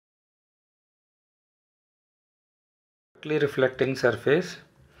perfectly reflecting surface,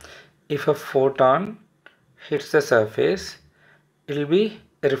 if a photon hits the surface, it will be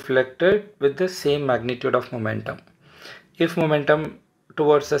reflected with the same magnitude of momentum. If momentum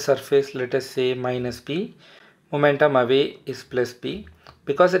towards the surface, let us say minus p, momentum away is plus p.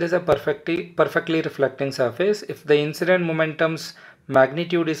 Because it is a perfectly reflecting surface, if the incident momentum's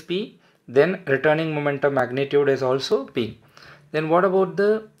magnitude is p, then returning momentum magnitude is also p. Then what about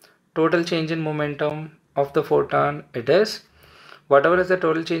the total change in momentum of the photon? It is whatever is the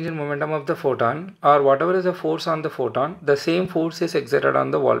total change in momentum of the photon, or whatever is the force on the photon, the same force is exerted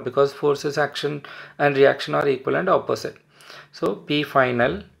on the wall, because forces, action and reaction are equal and opposite. So P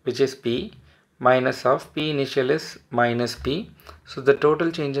final, which is P, minus of P initial is minus P. So the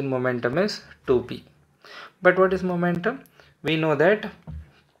total change in momentum is 2P. But what is momentum? We know that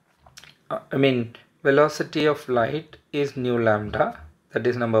velocity of light is nu lambda, that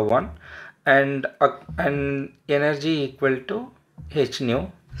is number one, and energy equal to h nu.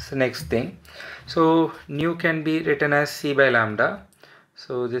 So next thing, so nu can be written as c by lambda,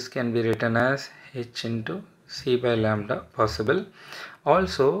 so this can be written as h into c by lambda possible.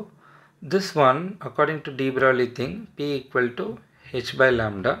 Also this one, according to de Broglie thing, p equal to h by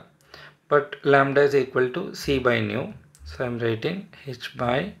lambda, but lambda is equal to c by nu, so I am writing h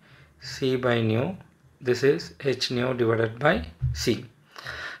by c by nu. This is h nu divided by c.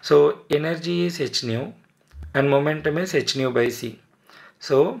 So energy is h nu and momentum is h nu by c.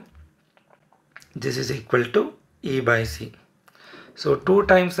 So this is equal to E by c. So 2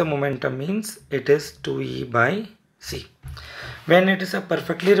 times the momentum means it is 2E by c. When it is a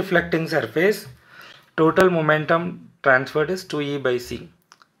perfectly reflecting surface, total momentum transferred is 2E by c.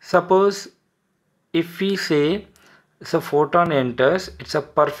 Suppose if we say so photon enters, it's a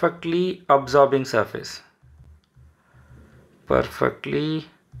perfectly absorbing surface. Perfectly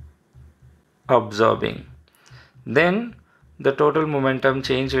absorbing. Then the total momentum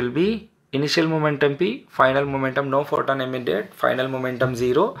change will be initial momentum p, final momentum no photon emitted, final momentum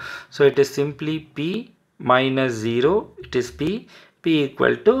 0. So it is simply p minus 0, it is p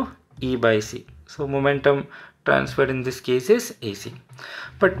equal to E by c. So momentum transferred in this case is AC.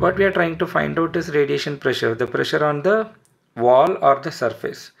 But what we are trying to find out is radiation pressure, the pressure on the wall or the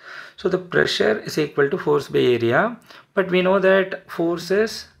surface. So the pressure is equal to force by area, but we know that force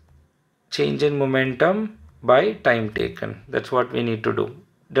is change in momentum by time taken. That's what we need to do,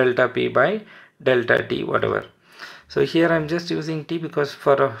 delta p by delta t, whatever. So here I'm just using t because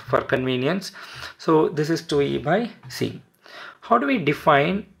for convenience. So this is 2E by c. How do we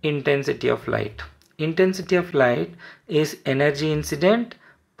define intensity of light? Intensity of light is energy incident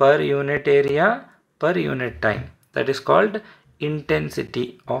per unit area per unit time. That is called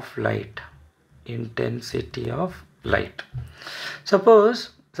intensity of light. Intensity of light.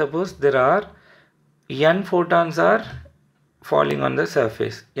 Suppose there are n photons are falling on the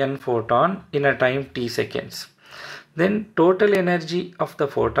surface, n photon in a time t seconds. Then total energy of the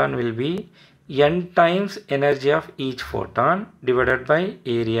photon will be n times energy of each photon divided by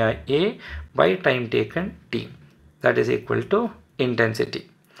area A by time taken t. That is equal to intensity.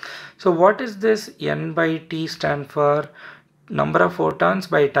 So what is this n by t stand for? Number of photons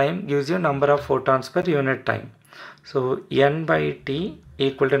by time gives you number of photons per unit time. So n by t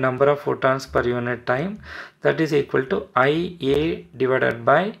equal to number of photons per unit time, that is equal to Ia divided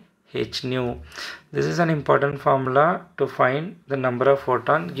by h nu. This is an important formula to find the number of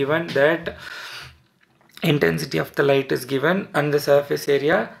photons given that intensity of the light is given and the surface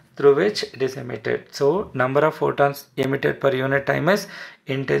area through which it is emitted. So number of photons emitted per unit time is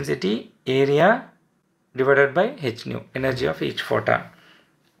intensity area divided by h nu, energy of each photon.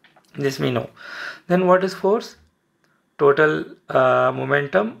 This we know. Then what is force? Total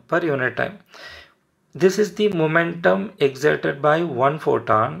momentum per unit time. This is the momentum exerted by one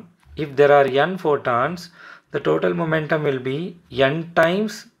photon. If there are n photons, the total momentum will be n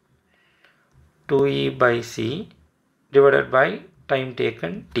times 2E by c divided by time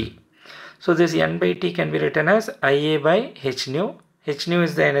taken t. So this n by t can be written as Ia by h nu. H nu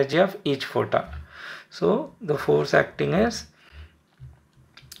is the energy of each photon. So the force acting is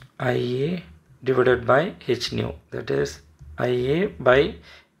Ia divided by h nu, that is Ia by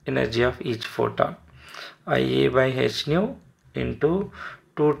energy of each photon. Ia by h nu into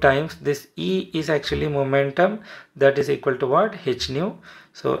 2 times this E is actually momentum, that is equal to what? H nu.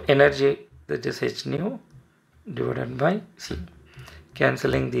 So energy, that is h nu divided by c.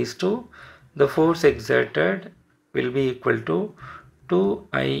 Cancelling these two, the force exerted will be equal to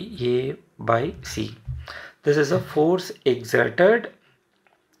 2Ia by c. This is a force exerted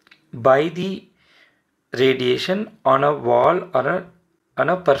by the radiation on a wall or on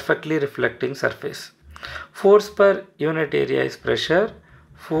a perfectly reflecting surface. Force per unit area is pressure.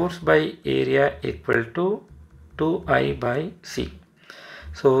 Force by area equal to 2I by C.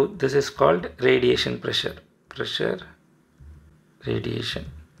 So this is called radiation pressure. Radiation.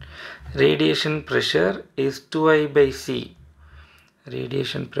 Radiation pressure is 2I by C.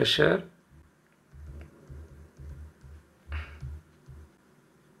 Radiation pressure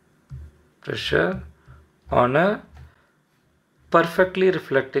on a perfectly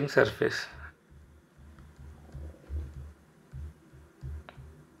reflecting surface.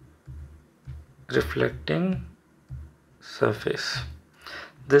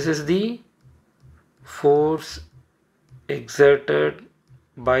 This is the force exerted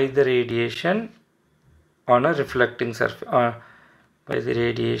by the radiation on a reflecting surface, by the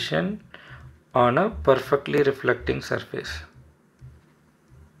radiation on a perfectly reflecting surface.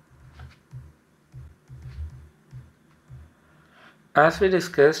 As we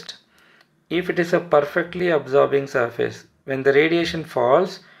discussed, if it is a perfectly absorbing surface, when the radiation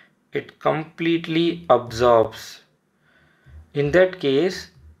falls, it completely absorbs. In that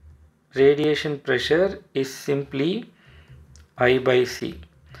case, radiation pressure is simply I by C.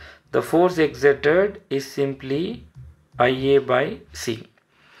 The force exerted is simply IA by C.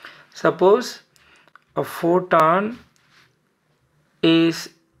 Suppose a photon is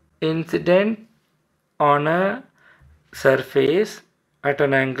incident on a surface at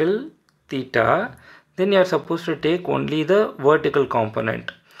an angle theta, then you are supposed to take only the vertical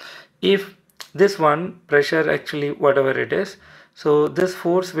component. If this one pressure, actually whatever it is, so this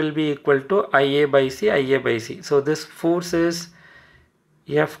force will be equal to IA by C. So this force is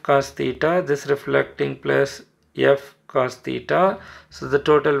F cos theta, this reflecting plus F cos theta, so the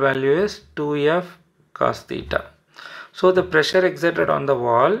total value is 2F cos theta. So the pressure exerted on the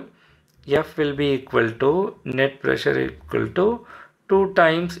wall, F will be equal to, net pressure equal to 2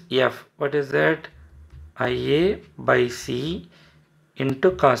 times F. What is that? IA by C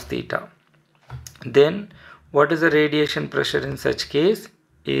into cos theta. Then what is the radiation pressure in such case?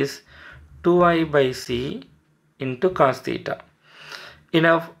 Is 2I by C into cos theta.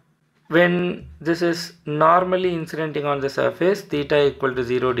 When this is normally incidenting on the surface, theta equal to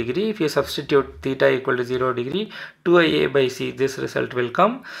 0 degree. If you substitute theta equal to 0 degree, 2IA by C, this result will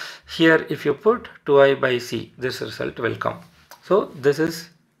come. Here if you put 2I by C, this result will come. So this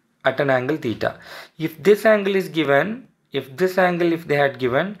is at an angle theta. If this angle is given, if they had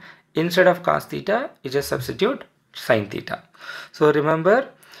given, instead of cos theta, you just substitute sin theta. So remember,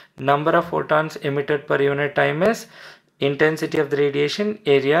 number of photons emitted per unit time is intensity of the radiation,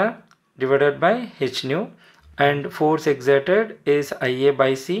 area divided by h nu, and force exerted is IA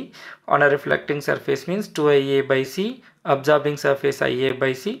by C. On a reflecting surface means 2IA by C, absorbing surface IA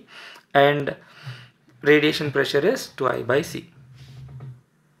by C, and radiation pressure is 2I by C.